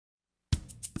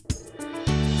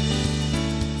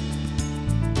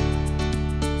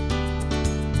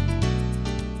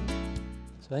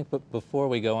So I think before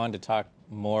we go on to talk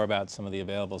more about some of the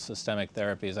available systemic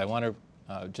therapies, I want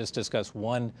to just discuss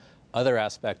one other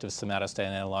aspect of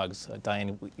somatostatin analogues.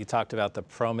 Diane, you talked about the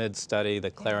PROMID study,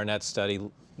 the Clarinet study,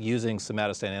 using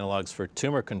somatostatin analogues for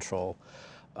tumor control.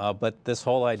 But this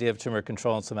whole idea of tumor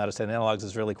control and somatostatin analogues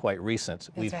is really quite recent.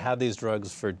 We've had these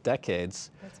drugs for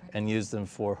decades and used them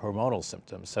for hormonal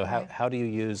symptoms. So how do you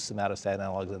use somatostatin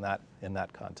analogues in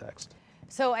that context?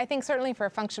 So I think certainly for a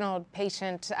functional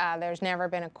patient, there's never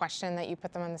been a question that you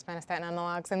put them on the somatostatin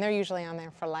analogues, and they're usually on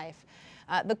there for life.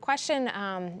 The question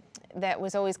that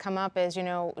was always come up is,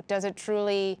 does it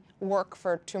truly work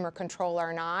for tumor control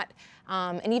or not?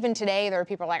 And even today, there are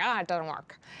people like, it doesn't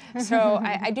work. So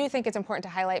I do think it's important to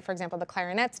highlight, for example, the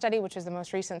Clarinet study, which is the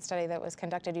most recent study that was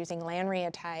conducted using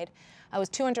lanreotide. It was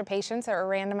 200 patients that were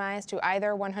randomized to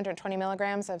either 120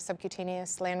 milligrams of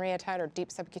subcutaneous lanreotide or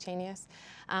deep subcutaneous,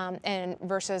 and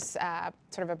versus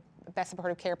sort of a best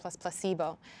supportive care plus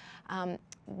placebo.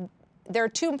 There are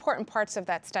two important parts of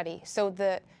that study. So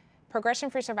the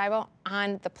progression-free survival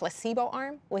on the placebo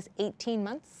arm was 18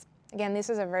 months. Again, this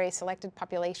is a very selected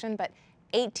population, but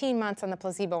 18 months on the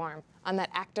placebo arm, on that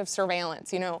active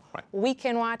surveillance. We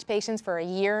can watch patients for a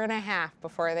year and a half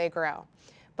before they grow.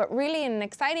 But really, in an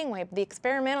exciting way, the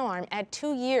experimental arm at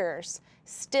 2 years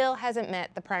still hasn't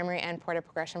met the primary endpoint of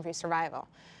progression-free survival.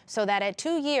 So that at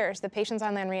 2 years, the patients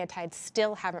on lanreotide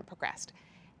still haven't progressed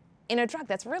in a drug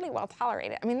that's really well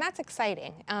tolerated. I mean, that's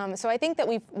exciting. So I think that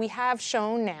we have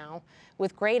shown now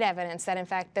with great evidence that, in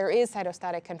fact, there is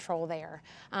cytostatic control there.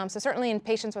 So certainly in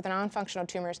patients with non-functional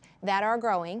tumors that are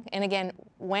growing, and again,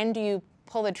 when do you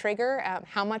pull the trigger,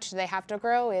 how much do they have to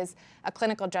grow is a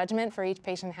clinical judgment for each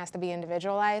patient, has to be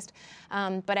individualized.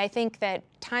 But I think that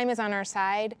time is on our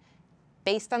side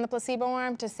based on the placebo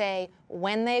arm to say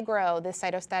when they grow, this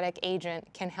cytostatic agent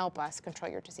can help us control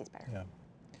your disease better. Yeah.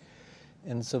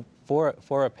 And so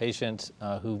for a patient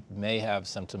who may have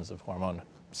symptoms of hormone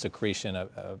secretion,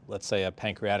 let's say a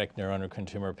pancreatic neuroendocrine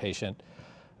tumor patient,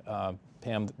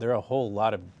 Pam, there are a whole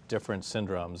lot of different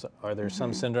syndromes. Are there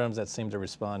some syndromes that seem to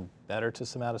respond better to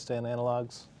somatostatin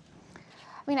analogues?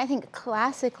 I mean, I think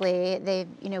classically,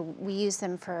 we use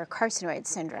them for carcinoid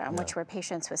syndrome, which were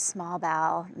patients with small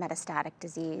bowel metastatic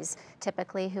disease,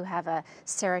 typically who have a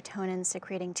serotonin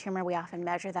secreting tumor. We often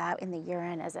measure that in the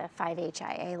urine as a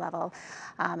 5-HIA level,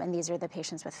 and these are the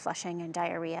patients with flushing and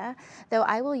diarrhea. Though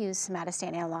I will use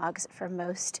somatostatin analogues for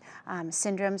most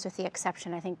syndromes, with the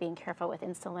exception, I think, being careful with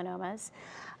insulinomas.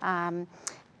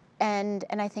 And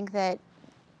I think that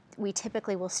we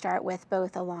typically will start with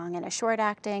both a long and a short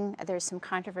acting. There's some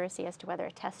controversy as to whether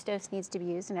a test dose needs to be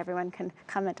used, and everyone can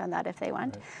comment on that if they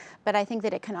want. Right. But I think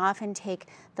that it can often take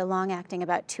the long acting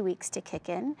about 2 weeks to kick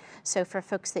in. So for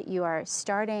folks that you are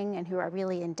starting and who are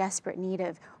really in desperate need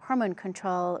of hormone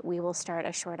control, we will start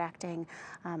a short acting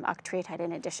octreotide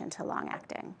in addition to long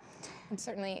acting. And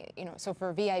certainly, so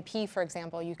for VIP, for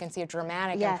example, you can see a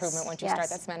dramatic improvement once you start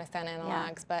that somatostatin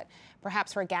analogues, but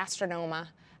perhaps for gastronoma,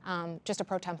 just a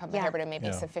proton pump inhibitor may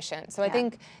be sufficient. So I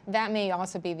think that may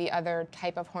also be the other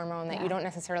type of hormone that you don't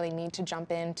necessarily need to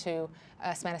jump into a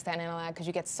somatostatin analog because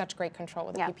you get such great control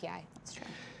with the PPI. That's true.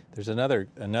 There's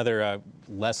another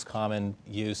less common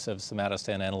use of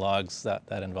somatostatin analogues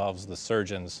that involves the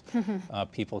surgeons.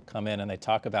 People come in and they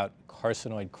talk about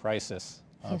carcinoid crisis.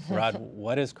 Rod,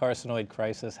 what is carcinoid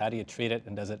crisis? How do you treat it?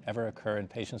 And does it ever occur in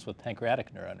patients with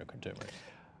pancreatic neuroendocrine tumors?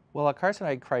 Well, a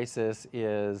carcinoid crisis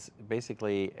is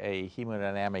basically a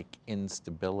hemodynamic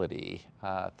instability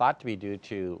thought to be due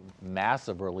to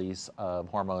massive release of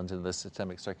hormones in the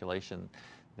systemic circulation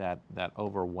that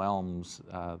overwhelms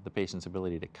the patient's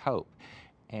ability to cope.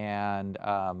 And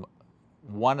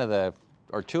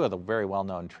two of the very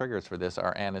well-known triggers for this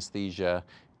are anesthesia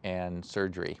and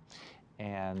surgery.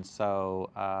 And so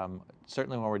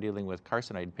certainly when we're dealing with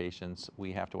carcinoid patients,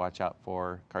 we have to watch out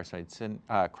for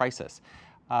carcinoid crisis.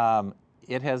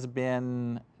 It has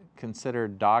been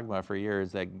considered dogma for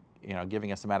years that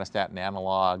giving a somatostatin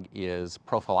analog is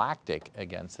prophylactic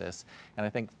against this, and I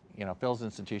think Phil's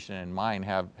institution and mine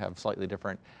have slightly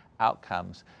different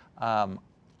outcomes.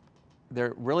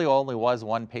 There really only was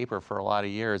one paper for a lot of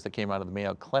years that came out of the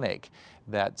Mayo Clinic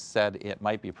that said it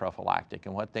might be prophylactic,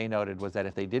 and what they noted was that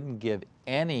if they didn't give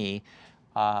any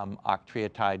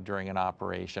octreotide during an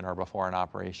operation or before an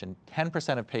operation,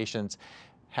 10% of patients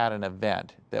had an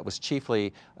event that was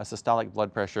chiefly a systolic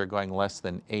blood pressure going less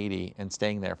than 80 and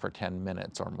staying there for 10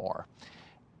 minutes or more.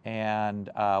 And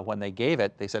when they gave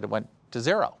it, they said it went to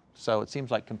 0. So it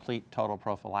seems like complete total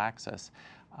prophylaxis.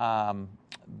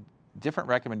 Different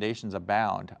recommendations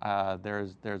abound.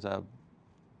 There's a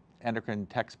endocrine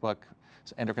textbook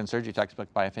endocrine surgery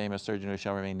textbook by a famous surgeon who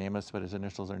shall remain nameless, but his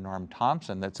initials are Norm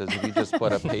Thompson, that says if you just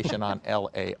put a patient on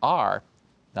LAR,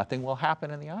 nothing will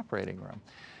happen in the operating room.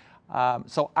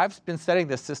 So I've been studying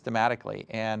this systematically,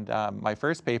 and my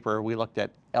first paper, we looked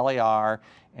at LAR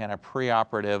and a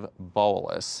preoperative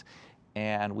bolus.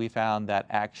 And we found that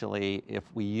actually, if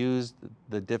we used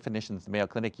the definitions the Mayo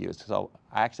Clinic used, so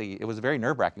actually it was very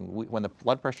nerve-wracking. When the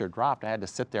blood pressure dropped, I had to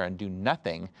sit there and do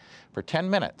nothing for 10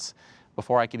 minutes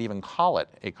before I could even call it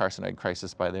a carcinoid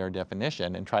crisis by their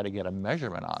definition and try to get a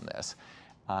measurement on this.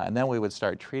 And then we would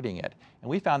start treating it. And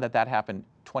we found that that happened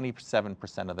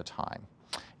 27% of the time.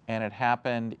 And it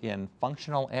happened in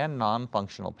functional and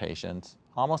non-functional patients,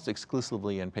 almost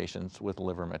exclusively in patients with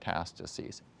liver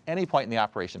metastases. Any point in the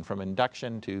operation, from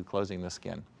induction to closing the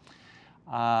skin.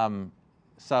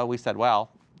 So we said, well,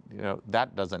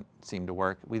 that doesn't seem to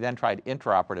work. We then tried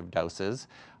intraoperative doses,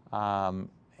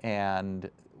 and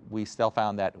we still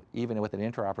found that even with an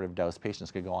intraoperative dose,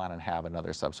 patients could go on and have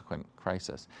another subsequent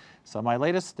crisis. So my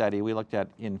latest study, we looked at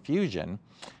infusion,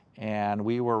 and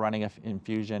we were running an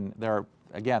infusion. There are,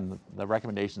 again, the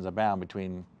recommendations abound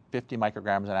between 50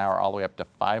 micrograms an hour all the way up to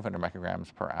 500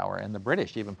 micrograms per hour. And the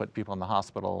British even put people in the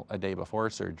hospital a day before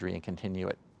surgery and continue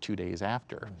it 2 days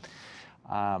after.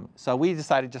 So we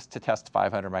decided just to test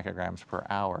 500 micrograms per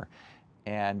hour.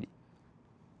 And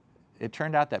it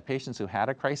turned out that patients who had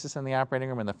a crisis in the operating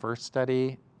room in the first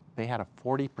study, they had a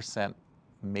 40%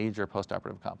 major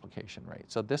postoperative complication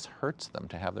rate. So this hurts them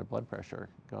to have their blood pressure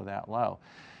go that low.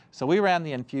 So we ran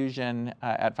the infusion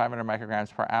at 500 micrograms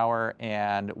per hour,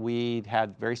 and we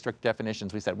had very strict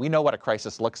definitions. We said, we know what a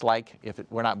crisis looks like. If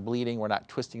we're not bleeding, we're not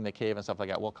twisting the cave and stuff like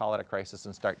that, we'll call it a crisis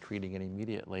and start treating it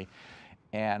immediately.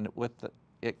 And with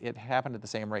it happened at the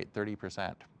same rate,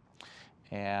 30%.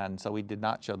 And so we did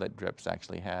not show that drips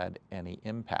actually had any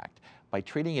impact. By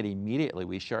treating it immediately,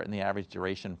 we shortened the average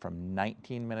duration from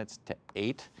 19 minutes to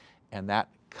 8, and that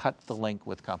cut the link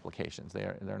with complications.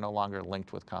 They're no longer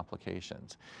linked with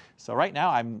complications. So right now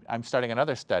I'm starting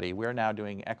another study. We're now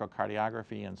doing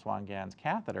echocardiography and Swan-Ganz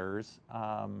catheters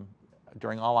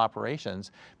during all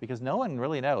operations, because no one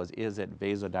really knows, is it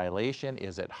vasodilation,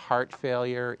 is it heart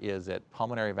failure, is it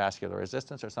pulmonary vascular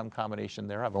resistance, or some combination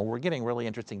thereof. And we're getting really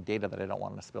interesting data that I don't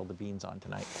want to spill the beans on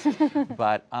tonight.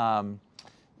 But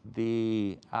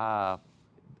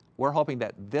we're hoping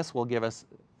that this will give us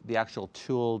the actual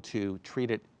tool to treat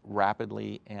it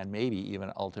rapidly and maybe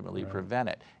even ultimately prevent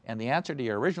it. And the answer to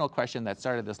your original question that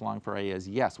started this long foray is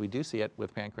yes, we do see it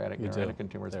with pancreatic neuroendocrine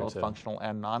tumors, both functional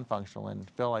and non-functional. And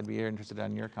Phil, I'd be interested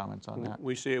in your comments on that.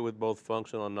 We see it with both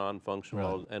functional and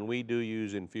non-functional, and we do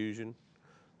use infusion,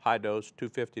 high dose,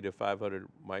 250 to 500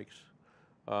 mics.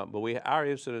 But our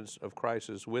incidence of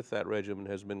crisis with that regimen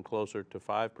has been closer to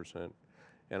 5%,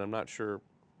 and I'm not sure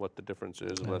what the difference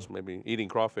is, unless maybe eating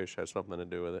crawfish has something to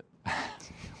do with it.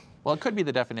 Well, it could be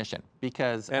the definition,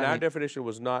 because and our definition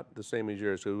was not the same as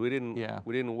yours. So we didn't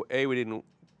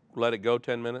let it go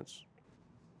 10 minutes.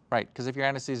 Right, because if your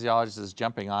anesthesiologist is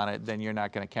jumping on it, then you're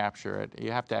not going to capture it.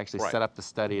 You have to actually set up the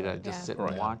study to just sit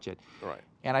and watch it. Right.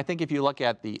 And I think if you look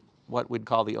at what we'd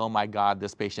call the, oh my God,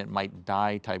 this patient might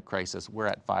die type crisis, we're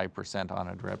at 5% on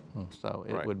a drip, so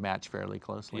it would match fairly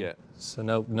closely. Yeah. So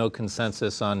no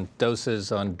consensus on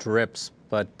doses on drips,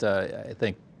 but I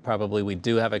think probably we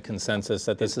do have a consensus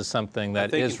that this is something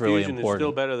that is really important. Infusion is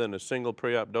still better than a single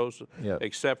pre-op dose,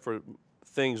 except for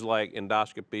things like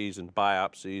endoscopies and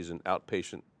biopsies and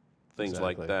outpatient things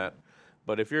like that.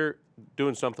 But if you're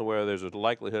doing something where there's a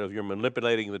likelihood of you're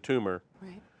manipulating the tumor,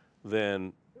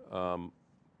 then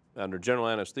under general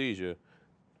anesthesia,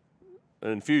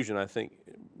 an infusion, I think,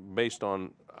 based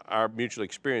on our mutual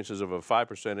experiences of a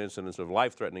 5% incidence of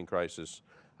life-threatening crisis,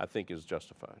 I think is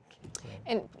justified.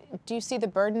 And do you see the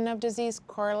burden of disease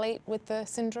correlate with the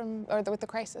syndrome or with the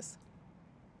crisis?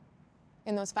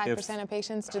 In those 5% of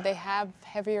patients, do they have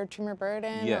heavier tumor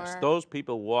burden? Yes, those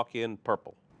people walk in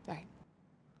purple. Right.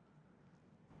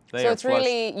 They so are it's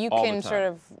really, you all can the time. sort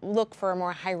of look for a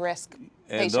more high-risk And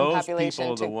patient those population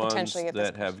people are to the ones potentially get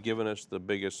this that have given us the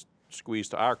biggest squeeze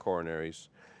to our coronaries.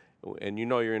 And you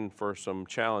know you're in for some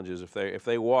challenges if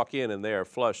they walk in and they are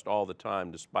flushed all the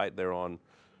time, despite they're on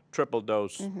triple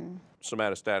dose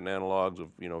somatostatin analogues of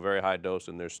very high dose,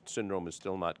 and their syndrome is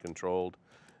still not controlled,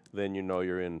 then you know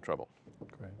you're in trouble.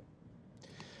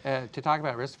 Great. To talk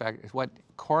about risk factors, what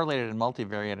correlated in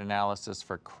multivariate analysis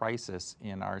for crisis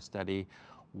in our study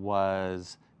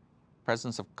was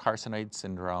presence of carcinoid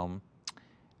syndrome,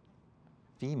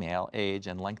 female, age,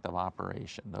 and length of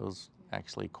operation. Those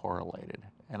actually correlated.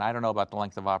 And I don't know about the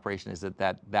length of operation. Is it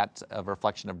that's a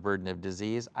reflection of burden of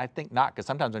disease? I think not, because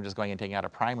sometimes I'm just going and taking out a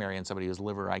primary in somebody whose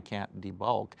liver I can't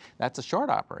debulk. That's a short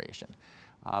operation,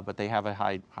 but they have a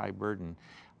high burden.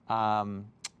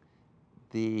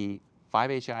 The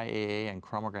 5-HIAA and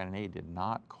chromogranin A did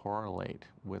not correlate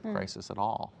with crisis at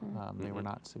all. They were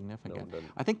not significant. No,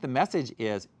 I think the message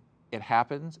is it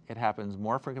happens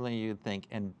more frequently than you'd think,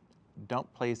 and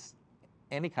don't place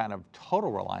any kind of total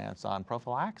reliance on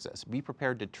prophylaxis. Be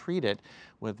prepared to treat it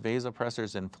with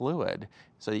vasopressors and fluid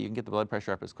so that you can get the blood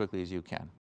pressure up as quickly as you can.